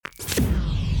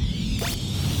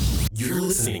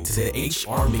listening to the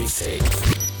HR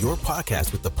Mixtape, your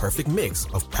podcast with the perfect mix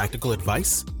of practical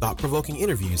advice, thought-provoking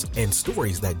interviews, and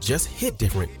stories that just hit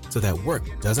different so that work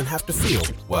doesn't have to feel,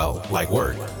 well, like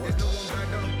work.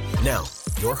 Now,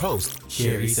 your host,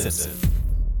 Sherry Simpson.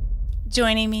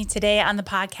 Joining me today on the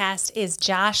podcast is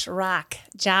Josh Rock.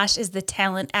 Josh is the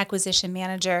talent acquisition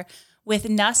manager with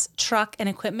Nuss Truck and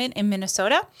Equipment in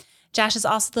Minnesota. Josh is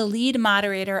also the lead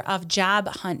moderator of Job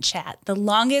Hunt Chat, the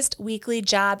longest weekly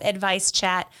job advice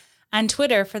chat on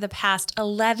Twitter for the past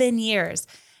 11 years.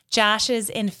 Josh's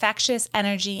infectious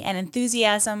energy and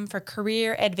enthusiasm for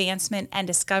career advancement and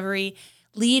discovery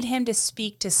lead him to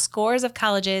speak to scores of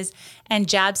colleges and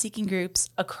job-seeking groups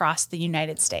across the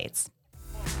United States.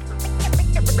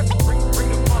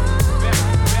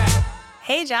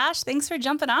 Hey, Josh, thanks for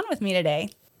jumping on with me today.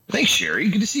 Thanks, Sherry.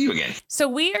 Good to see you again. So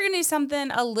we are going to do something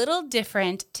a little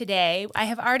different today. I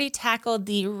have already tackled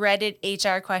the Reddit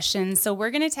HR questions, so we're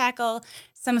going to tackle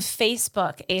some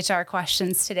Facebook HR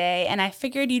questions today, and I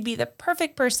figured you'd be the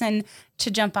perfect person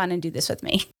to jump on and do this with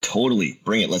me. Totally.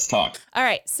 Bring it. Let's talk. All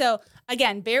right. So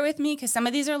again, bear with me because some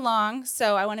of these are long,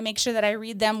 so I want to make sure that I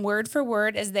read them word for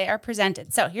word as they are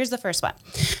presented. So here's the first one.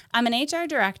 I'm an HR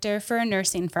director for a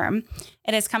nursing firm.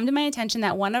 It has come to my attention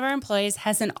that one of our employees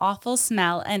has an awful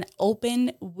smell and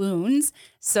open wounds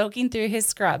soaking through his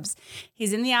scrubs.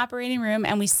 He's in the operating room,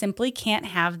 and we simply can't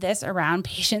have this around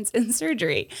patients in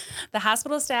surgery. The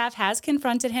hospital staff has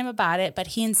confronted him about it, but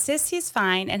he insists he's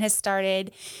fine and has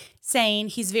started saying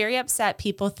he's very upset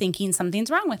people thinking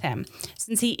something's wrong with him.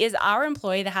 Since he is our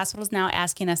employee, the hospital is now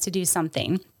asking us to do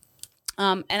something.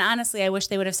 And honestly, I wish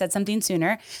they would have said something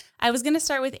sooner. I was going to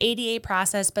start with ADA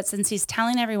process, but since he's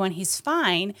telling everyone he's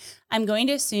fine, I'm going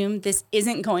to assume this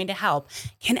isn't going to help.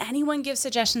 Can anyone give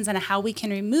suggestions on how we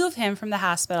can remove him from the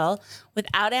hospital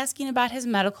without asking about his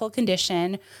medical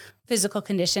condition, physical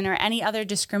condition, or any other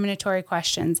discriminatory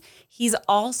questions? He's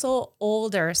also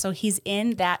older, so he's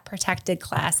in that protected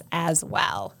class as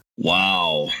well.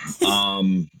 Wow.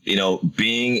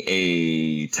 Being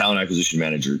a talent acquisition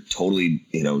manager, totally,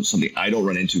 something I don't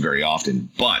run into very often,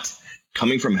 but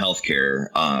coming from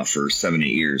healthcare for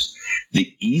 7-8 years,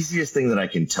 the easiest thing that I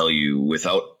can tell you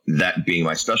without that being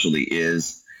my specialty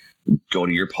is go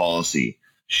to your policy,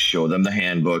 show them the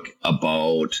handbook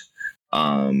about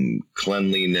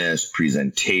cleanliness,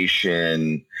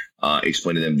 presentation,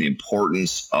 explain to them the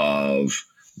importance of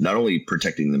not only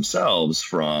protecting themselves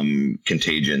from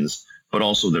contagions, but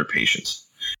also their patients.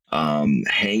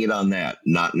 Hang it on that,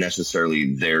 not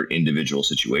necessarily their individual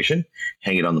situation.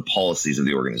 Hang it on the policies of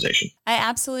the organization. I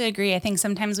absolutely agree. I think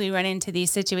sometimes we run into these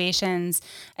situations,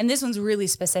 and this one's really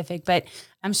specific, but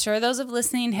I'm sure those of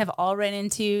listening have all run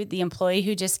into the employee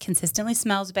who just consistently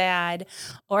smells bad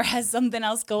or has something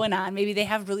else going on. Maybe they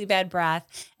have really bad breath,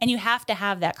 and you have to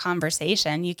have that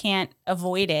conversation. You can't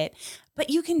avoid it. But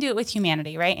you can do it with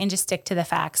humanity, right? And just stick to the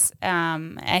facts.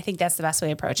 I think that's the best way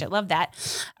to approach it. Love that.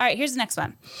 All right, here's the next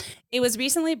one. It was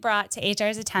recently brought to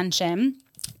HR's attention,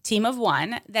 team of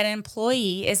one, that an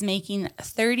employee is making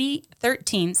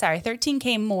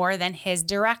 13K more than his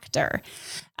director.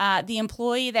 The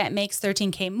employee that makes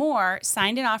 13K more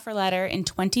signed an offer letter in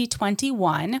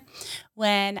 2021.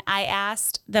 When I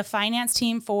asked the finance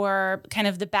team for kind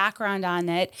of the background on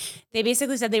it, they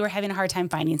basically said they were having a hard time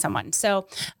finding someone. So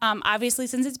obviously,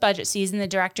 since it's budget season, the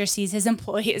director sees his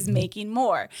employee is making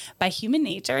more. By human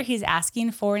nature, he's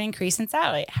asking for an increase in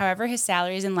salary. However, his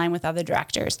salary is in line with other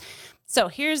directors. So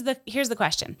here's the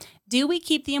question. Do we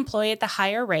keep the employee at the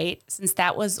higher rate, since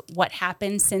that was what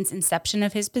happened since inception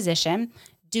of his position?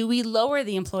 Do we lower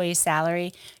the employee's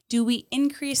salary? Do we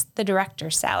increase the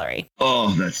director's salary?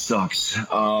 Oh, that sucks.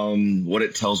 What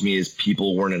it tells me is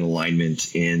people weren't in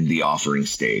alignment in the offering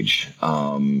stage.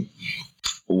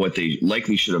 What they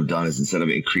likely should have done is, instead of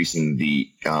increasing the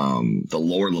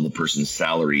lower level person's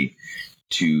salary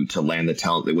to land the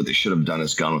talent, what they should have done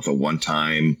is gone with a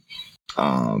one-time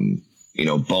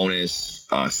bonus,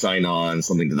 sign on,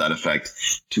 something to that effect,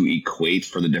 to equate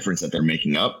for the difference that they're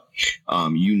making up.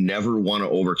 You never want to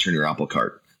overturn your apple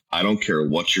cart. I don't care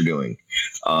what you're doing.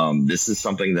 This is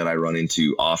something that I run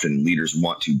into often. Leaders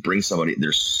want to bring somebody.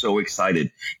 They're so excited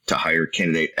to hire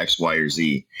candidate X, Y, or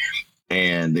Z,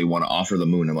 and they want to offer the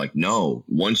moon. I'm like, no,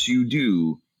 once you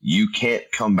do, you can't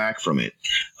come back from it.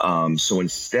 So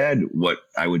instead, what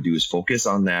I would do is focus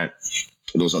on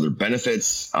those other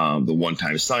benefits, the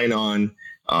one-time sign-on.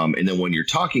 And then when you're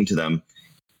talking to them,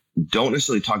 don't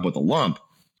necessarily talk about the lump,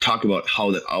 talk about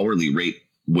how the hourly rate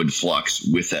would flux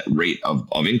with that rate of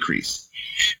increase.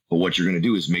 But what you're going to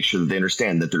do is make sure that they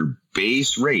understand that their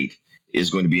base rate is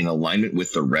going to be in alignment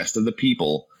with the rest of the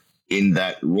people in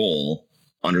that role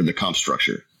under the comp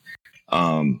structure.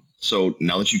 So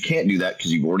now that you can't do that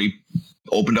because you've already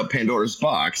opened up Pandora's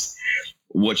box,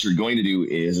 what you're going to do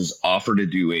is offer to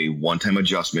do a one-time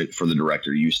adjustment for the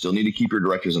director. You still need to keep your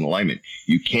directors in alignment.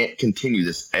 You can't continue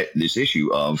this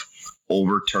issue of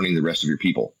overturning the rest of your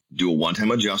people. Do a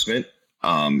one-time adjustment.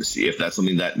 See if that's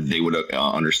something that they would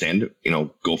understand,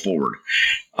 go forward.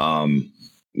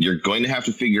 You're going to have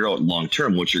to figure out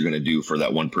long-term what you're going to do for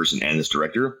that one person and this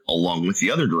director, along with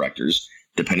the other directors,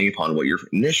 depending upon what your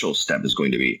initial step is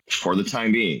going to be. For the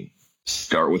time being,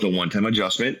 start with a one-time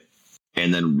adjustment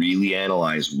and then really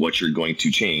analyze what you're going to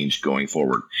change going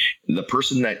forward. The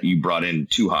person that you brought in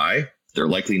too high, they're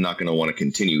likely not going to want to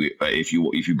continue if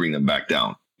you bring them back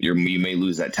down. You may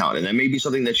lose that talent, and that may be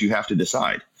something that you have to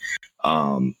decide.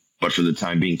 But for the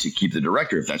time being, to keep the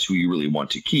director, if that's who you really want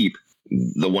to keep,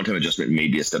 the one-time adjustment may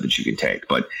be a step that you can take.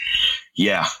 But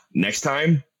yeah, next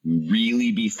time,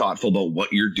 really be thoughtful about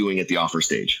what you're doing at the offer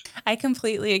stage. I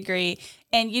completely agree.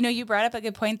 And, you brought up a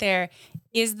good point there.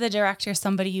 Is the director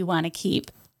somebody you want to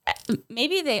keep?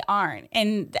 Maybe they aren't.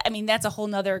 And I mean, that's a whole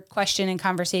nother question and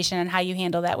conversation on how you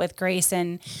handle that with grace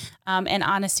and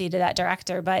honesty to that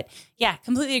director. But yeah,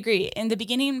 completely agree. In the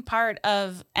beginning part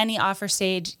of any offer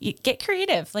stage, you get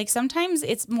creative. Like sometimes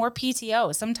it's more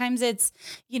PTO. Sometimes it's,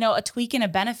 a tweak in a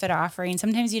benefit offering.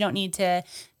 Sometimes you don't need to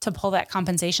pull that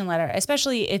compensation letter,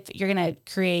 especially if you're going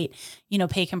to create,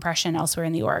 pay compression elsewhere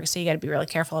in the org. So you got to be really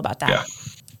careful about that. Yeah.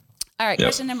 All right. Yep.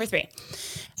 Question number 3.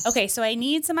 Okay, so I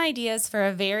need some ideas for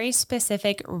a very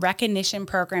specific recognition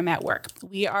program at work.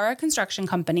 We are a construction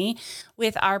company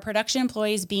with our production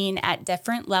employees being at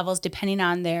different levels depending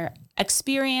on their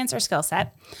experience or skill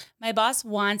set. My boss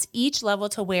wants each level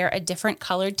to wear a different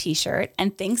colored t-shirt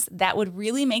and thinks that would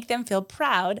really make them feel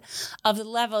proud of the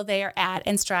level they are at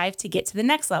and strive to get to the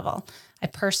next level. I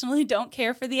personally don't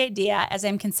care for the idea as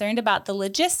I'm concerned about the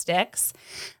logistics.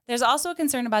 There's also a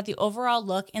concern about the overall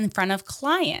look in front of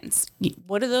clients.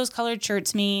 What do those colored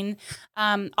shirts mean?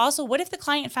 Also, what if the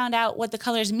client found out what the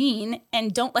colors mean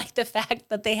and don't like the fact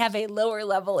that they have a lower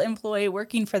level employee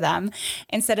working for them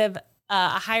instead of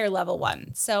a higher level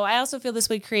one? So I also feel this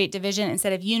would create division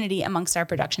instead of unity amongst our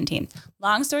production team.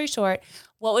 Long story short,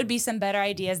 what would be some better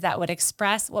ideas that would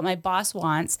express what my boss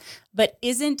wants, but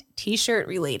isn't t-shirt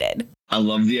related? I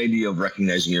love the idea of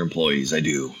recognizing your employees. I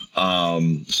do.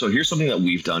 So here's something that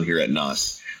we've done here at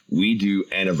NUS. We do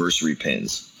anniversary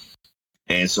pins.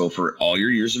 And so for all your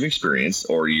years of experience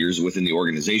or years within the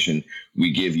organization,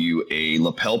 we give you a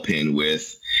lapel pin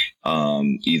with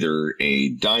either a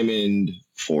diamond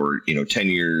for 10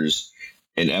 years,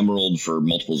 an emerald for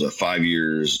multiples of 5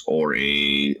 years, or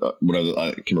a whatever,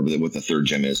 I can't remember what the third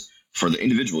gem is for the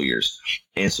individual years.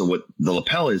 And so what the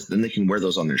lapel is, then they can wear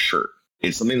those on their shirt.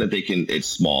 It's something that it's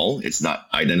small. It's not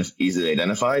easily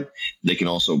identified. They can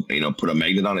also, put a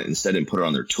magnet on it instead and put it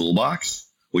on their toolbox,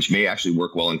 which may actually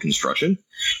work well in construction,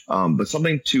 but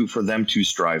something for them to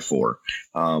strive for.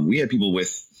 We had people with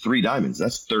 3 diamonds.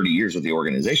 That's 30 years with the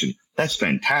organization. That's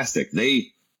fantastic.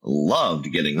 They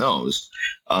loved getting those.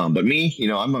 But me,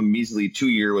 I'm a measly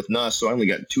 2-year with NUS, so I only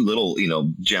got 2 little,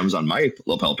 gems on my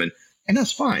lapel pin, and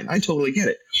that's fine. I totally get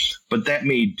it. But that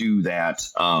may do that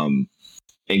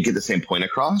and get the same point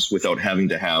across without having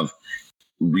to have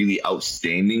really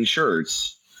outstanding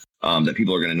shirts that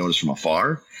people are going to notice from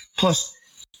afar. Plus,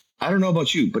 I don't know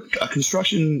about you, but a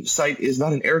construction site is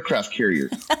not an aircraft carrier.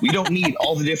 We don't need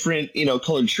all the different,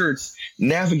 colored shirts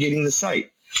navigating the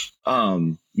site.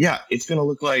 It's going to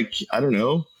look like, I don't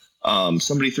know,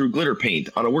 somebody threw glitter paint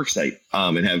on a work site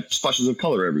and have splashes of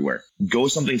color everywhere. Go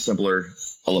with something simpler.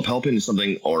 A lapel pin is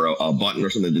something, or a button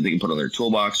or something that they can put on their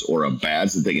toolbox, or a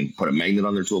badge that they can put a magnet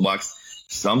on their toolbox.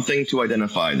 Something to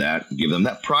identify that, give them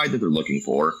that pride that they're looking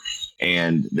for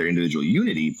and their individual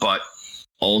unity, but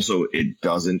also it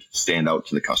doesn't stand out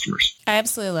to the customers. I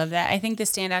absolutely love that. I think the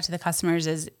stand out to the customers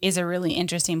is a really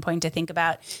interesting point to think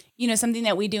about. Something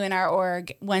that we do in our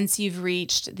org, once you've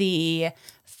reached the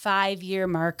 5-year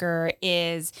marker,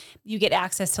 is you get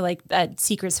access to like a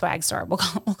secret swag store. We'll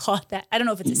call it that. I don't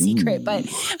know if it's a secret, but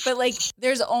like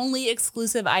there's only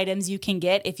exclusive items you can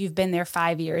get if you've been there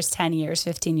 5 years, 10 years,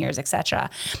 15 years, etc.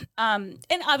 And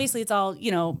obviously it's all,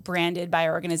 branded by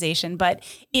our organization, but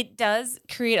it does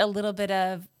create a little bit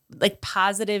of like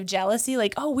positive jealousy.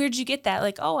 Like, oh, where'd you get that?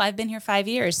 Like, oh, I've been here 5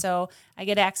 years, so I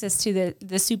get access to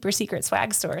the super secret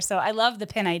swag store. So I love the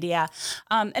pin idea.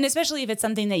 And especially if it's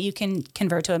something that you can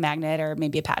convert to a magnet or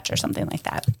maybe a patch or something like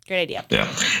that. Great idea.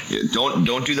 Yeah.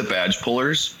 Don't do the badge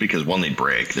pullers, because one, they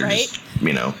break. They're right?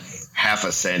 Just, half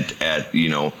a cent at,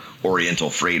 Oriental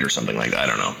Freight or something like that. I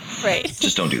don't know. Right.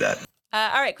 Just don't do that.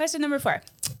 All right. Question number 4.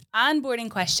 Onboarding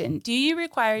question. Do you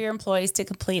require your employees to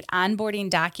complete onboarding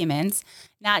documents,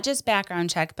 not just background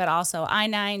check, but also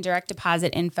I-9, direct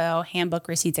deposit info, handbook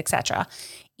receipts, etc.,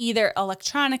 either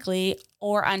electronically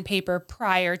or on paper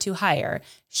prior to hire?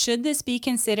 Should this be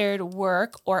considered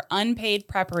work or unpaid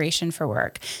preparation for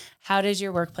work? How does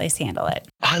your workplace handle it?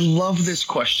 I love this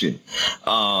question.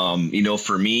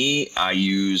 For me, I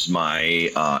use my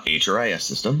HRIS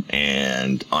system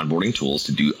and onboarding tools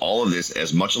to do all of this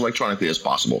as much electronically as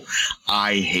possible.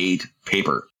 I hate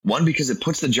paper. One, because it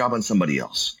puts the job on somebody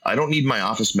else. I don't need my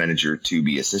office manager to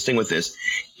be assisting with this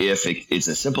if it's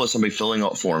as simple as somebody filling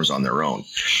out forms on their own.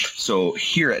 So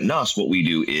here at NUS, what we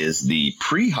do is the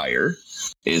pre-hire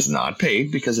is not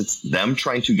paid because it's them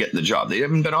trying to get the job. They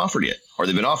haven't been offered yet, or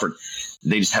they've been offered.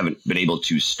 They just haven't been able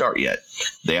to start yet.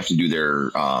 They have to do their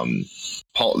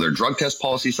drug test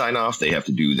policy sign off. They have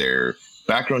to do their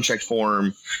background check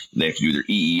form. They have to do their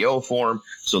EEO form.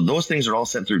 So those things are all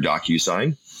sent through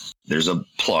DocuSign. There's a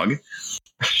plug,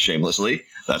 shamelessly.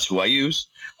 That's who I use.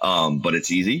 But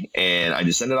it's easy. And I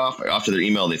just send it off to their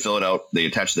email. They fill it out. They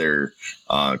attach their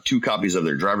 2 copies of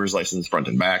their driver's license, front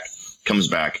and back. Comes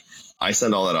back. I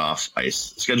send all that off. I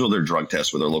schedule their drug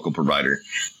test with their local provider.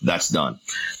 That's done.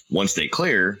 Once they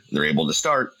clear, they're able to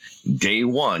start. Day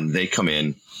one, they come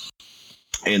in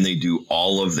and they do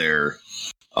all of their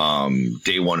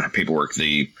day one paperwork,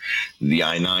 the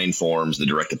I-9 forms, the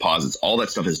direct deposits, all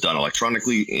that stuff is done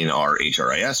electronically in our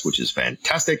HRIS, which is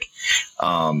fantastic.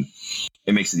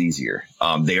 It makes it easier.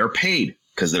 They are paid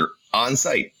because they're on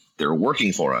site. They're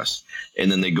working for us.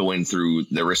 And then they go in through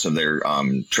the rest of their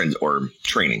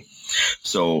training.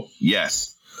 So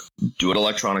yes, do it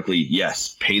electronically.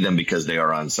 Yes, pay them because they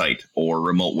are on site or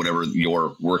remote, whatever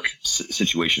your work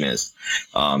situation is.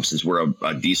 Since we're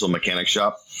a diesel mechanic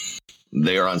shop,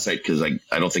 they are on site because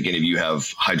I don't think any of you have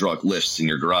hydraulic lifts in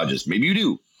your garages. Maybe you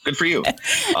do. Good for you.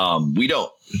 We don't.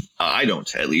 I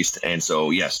don't, at least. And so,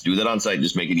 yes, do that on site.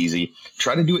 Just make it easy.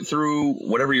 Try to do it through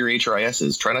whatever your HRIS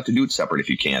is. Try not to do it separate if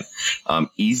you can.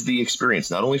 Ease the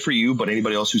experience, not only for you, but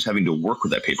anybody else who's having to work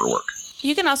with that paperwork.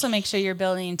 You can also make sure you're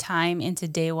building time into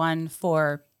day one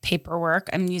for paperwork.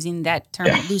 I'm using that term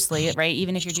loosely, right?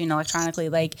 Even if you're doing electronically,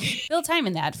 build time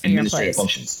in that for your employees.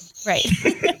 Functions. Right.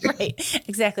 Right.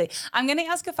 Exactly. I'm going to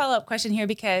ask a follow-up question here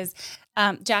because,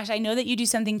 Josh, I know that you do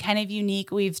something kind of unique.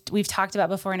 We've talked about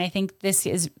before, and I think this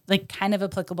is kind of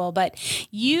applicable, but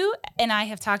you and I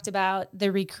have talked about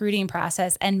the recruiting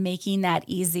process and making that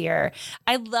easier.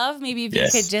 I'd love maybe if you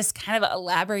could just kind of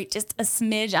elaborate just a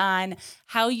smidge on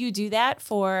how you do that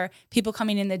for people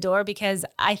coming in the door, because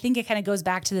I think it kind of goes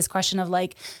back to this question of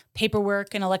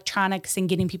paperwork and electronics and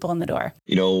getting people in the door.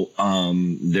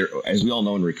 There, as we all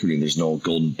know in recruiting, there's no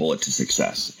golden bullet to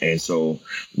success. And so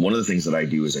one of the things that I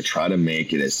do is I try to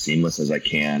make it as seamless as I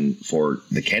can for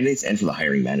the candidates and for the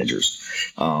hiring managers.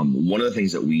 One of the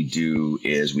things that we do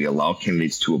is we allow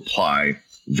candidates to apply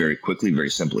very quickly, very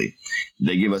simply.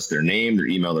 They give us their name, their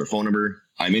email, their phone number.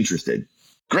 I'm interested.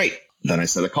 Great. Then I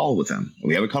set a call with them.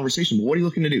 We have a conversation. But what are you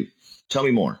looking to do? Tell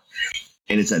me more.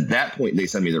 And it's at that point they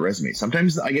send me their resume.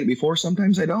 Sometimes I get it before,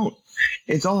 sometimes I don't.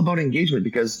 It's all about engagement,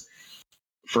 because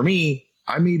for me,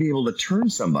 I may be able to turn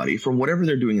somebody from whatever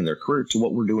they're doing in their career to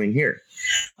what we're doing here.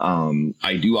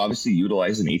 I do obviously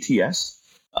utilize an ATS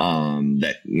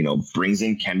that brings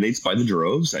in candidates by the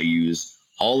droves. I use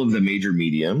all of the major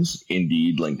mediums,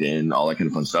 Indeed, LinkedIn, all that kind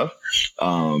of fun stuff.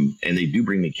 And they do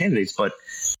bring me candidates, but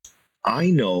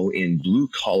I know in blue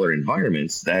collar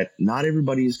environments that not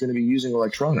everybody is going to be using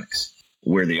electronics.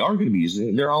 Where they are going to be using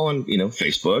it, they're all on,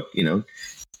 Facebook,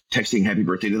 texting happy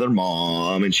birthday to their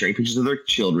mom and sharing pictures of their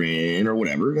children or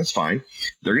whatever. That's fine.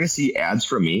 They're going to see ads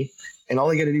from me. And all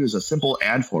they got to do is a simple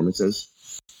ad form. It says,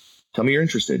 tell me you're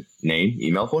interested. Name,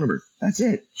 email, phone number. That's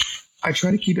it. I try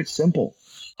to keep it simple.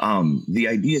 The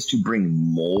idea is to bring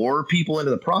more people into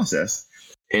the process,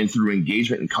 and through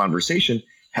engagement and conversation,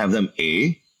 have them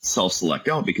self-select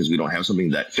out because we don't have something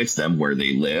that fits them where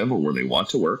they live or where they want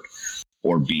to work,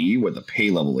 or B, where the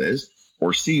pay level is,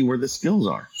 or C, where the skills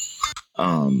are.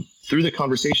 Through the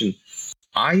conversation,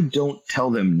 I don't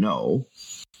tell them no.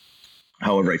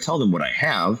 However, I tell them what I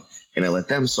have, and I let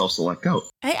them self-select out.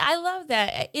 I love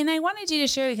that. And I wanted you to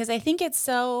share, because I think it's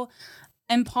so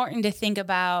important to think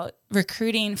about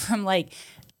recruiting from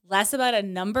less about a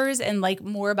numbers and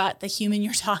more about the human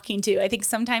you're talking to. I think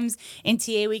sometimes in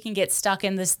TA we can get stuck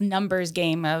in this numbers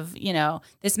game of,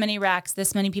 this many racks,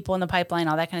 this many people in the pipeline,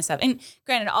 all that kind of stuff. And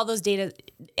granted, all those data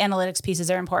analytics pieces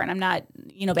are important. I'm not,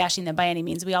 bashing them by any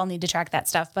means. We all need to track that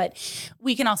stuff, but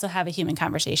we can also have a human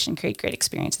conversation, create great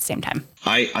experience at the same time.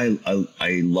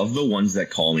 I love the ones that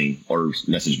call me or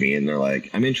message me and they're like,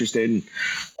 I'm interested. And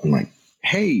I'm like,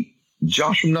 hey,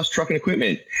 Josh from Nuss Truck and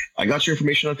Equipment. I got your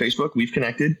information on Facebook. We've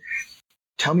connected.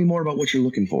 Tell me more about what you're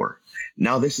looking for.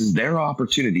 Now, this is their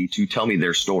opportunity to tell me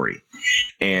their story.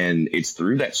 And it's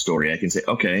through that story I can say,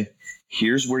 okay,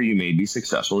 here's where you may be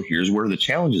successful. Here's where the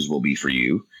challenges will be for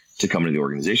you to come into the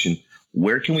organization.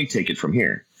 Where can we take it from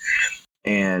here?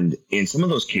 And in some of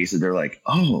those cases, they're like,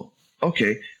 oh,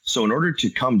 okay. So in order to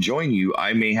come join you,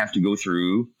 I may have to go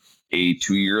through a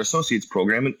 2-year associates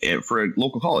program for a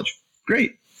local college.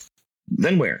 Great.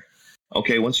 Then where?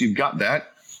 Okay, once you've got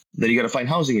that, then you got to find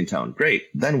housing in town. Great.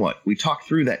 Then what? We talk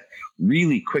through that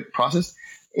really quick process.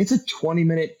 It's a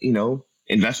 20-minute,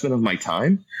 investment of my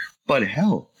time. But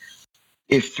hell,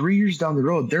 if 3 years down the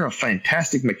road, they're a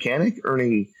fantastic mechanic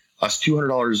earning us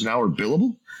 $200 an hour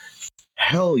billable,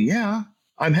 hell yeah,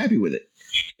 I'm happy with it.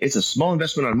 It's a small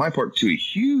investment on my part to a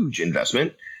huge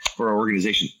investment for our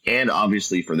organization and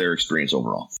obviously for their experience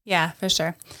overall. Yeah, for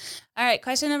sure. All right,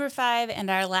 question number 5 and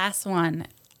our last one.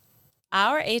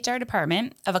 Our HR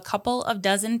department of a couple of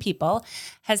dozen people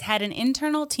has had an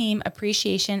internal team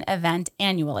appreciation event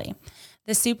annually.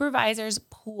 The supervisors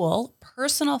pool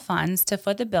personal funds to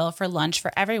foot the bill for lunch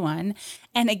for everyone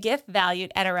and a gift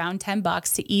valued at around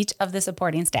 $10 to each of the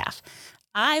supporting staff.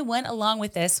 I went along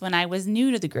with this when I was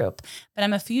new to the group, but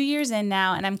I'm a few years in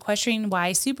now and I'm questioning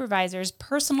why supervisors'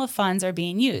 personal funds are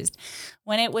being used.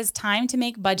 When it was time to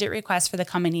make budget requests for the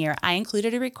coming year, I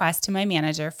included a request to my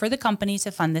manager for the company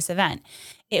to fund this event.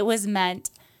 It was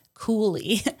meant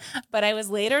coolly, but I was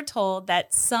later told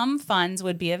that some funds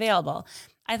would be available.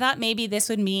 I thought maybe this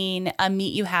would mean a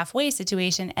meet you halfway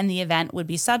situation and the event would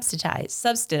be subsidized.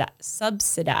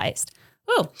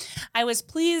 Ooh, I was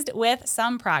pleased with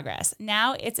some progress.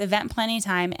 Now it's event planning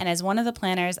time, and as one of the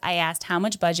planners, I asked how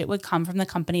much budget would come from the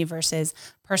company versus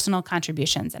personal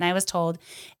contributions, and I was told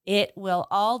it will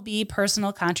all be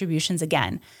personal contributions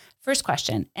again. First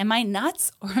question, am I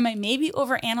nuts or am I maybe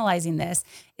overanalyzing this?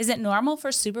 Is it normal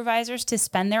for supervisors to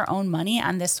spend their own money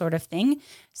on this sort of thing?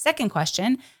 Second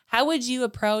question, how would you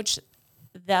approach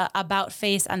the about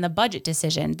face on the budget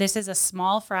decision? This is a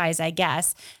small fries, I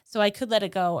guess, so I could let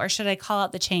it go, or should I call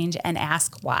out the change and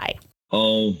ask why?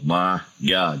 Oh my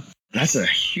God. That's a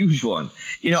huge one.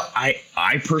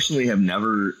 I personally have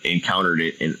never encountered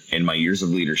it in my years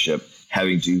of leadership,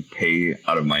 having to pay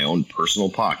out of my own personal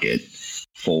pocket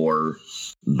for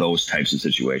those types of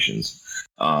situations.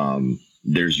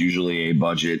 There's usually a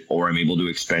budget, or I'm able to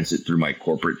expense it through my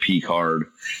corporate P card,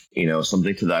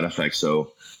 something to that effect.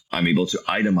 So I'm able to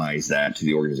itemize that to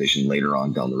the organization later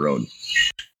on down the road.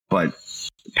 But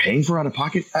paying for out of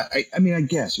pocket, I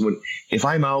guess if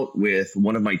I'm out with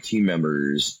one of my team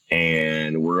members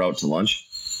and we're out to lunch,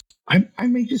 I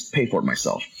may just pay for it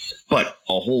myself. But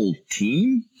a whole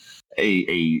team,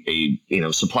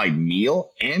 a supplied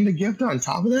meal and a gift on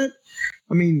top of that,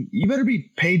 you better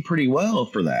be paid pretty well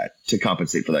for that to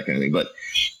compensate for that kind of thing. But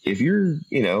if you're,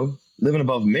 living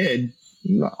above mid,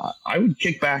 I would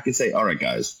kick back and say, all right,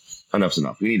 guys, enough's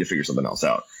enough. We need to figure something else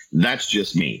out. That's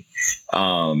just me.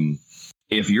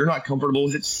 If you're not comfortable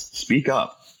with it, speak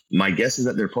up. My guess is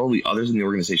that there are probably others in the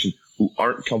organization who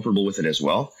aren't comfortable with it as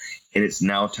well. And it's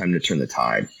now time to turn the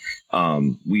tide.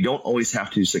 We don't always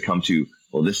have to succumb to,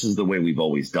 well, this is the way we've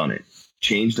always done it.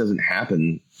 Change doesn't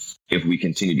happen if we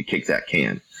continue to kick that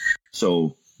can.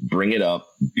 So bring it up,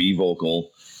 be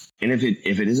vocal. And if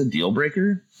it is a deal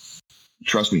breaker,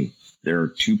 trust me, there are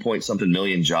 2-point-something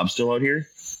million jobs still out here.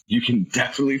 You can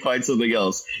definitely find something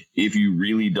else if you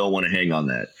really don't want to hang on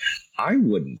that. I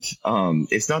wouldn't.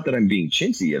 It's not that I'm being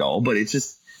chintzy at all, but it's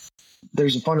just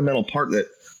there's a fundamental part that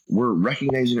we're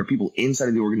recognizing our people inside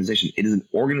of the organization. It is an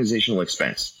organizational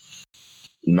expense,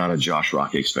 not a Josh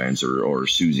Rock expense or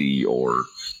Susie or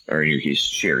in your case,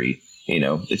 Sherry.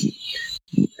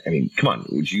 Come on.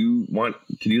 Would you want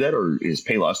to do that, or is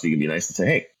Paylocity going to be nice and say,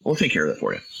 hey, we'll take care of that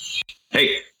for you?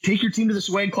 Hey, take your team to the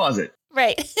swag closet.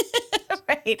 Right.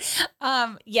 Right.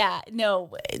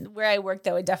 Where I work,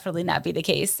 that would definitely not be the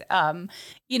case.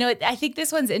 I think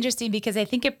this one's interesting because I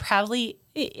think it probably,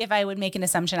 if I would make an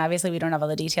assumption, obviously we don't have all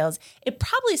the details, it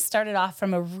probably started off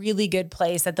from a really good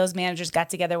place that those managers got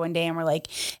together one day and were like,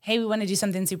 hey, we want to do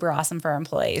something super awesome for our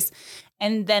employees.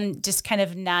 And then just kind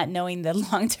of not knowing the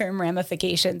long-term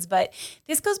ramifications. But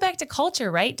this goes back to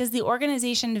culture, right? Does the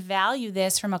organization value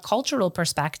this from a cultural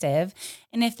perspective?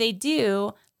 And if they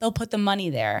do, they'll put the money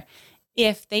there.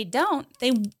 If they don't,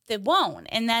 they won't.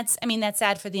 And that's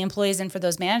sad for the employees and for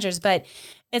those managers, but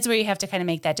it's where you have to kind of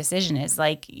make that decision is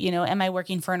like, am I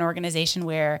working for an organization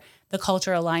where the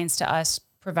culture aligns to us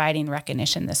providing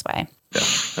recognition this way? Yeah.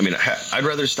 I mean, I'd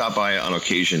rather stop by on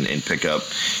occasion and pick up,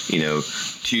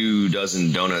 2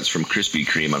 dozen donuts from Krispy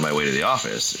Kreme on my way to the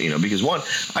office, because one,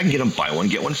 I can get them buy one,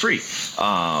 get one free.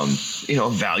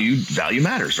 Value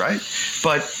matters, right?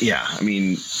 But yeah, I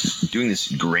mean, doing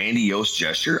this grandiose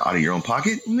gesture out of your own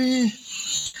pocket,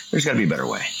 there's got to be a better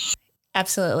way.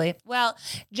 Absolutely. Well,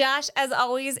 Josh, as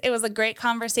always, it was a great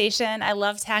conversation. I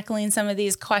love tackling some of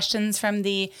these questions from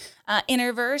the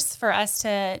Interverse for us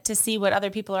to see what other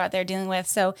people are out there dealing with.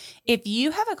 So if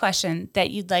you have a question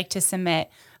that you'd like to submit,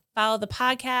 follow the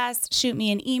podcast, shoot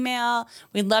me an email.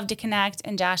 We'd love to connect.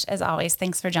 And Josh, as always,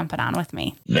 thanks for jumping on with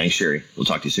me. Thanks, Sherry. We'll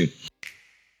talk to you soon.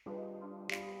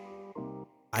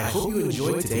 I hope you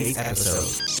enjoyed today's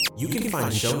episode. You can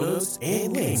find show notes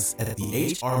and links at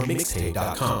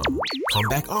thehrmixtape.com. Come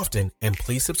back often and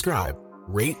please subscribe,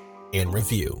 rate, and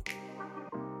review.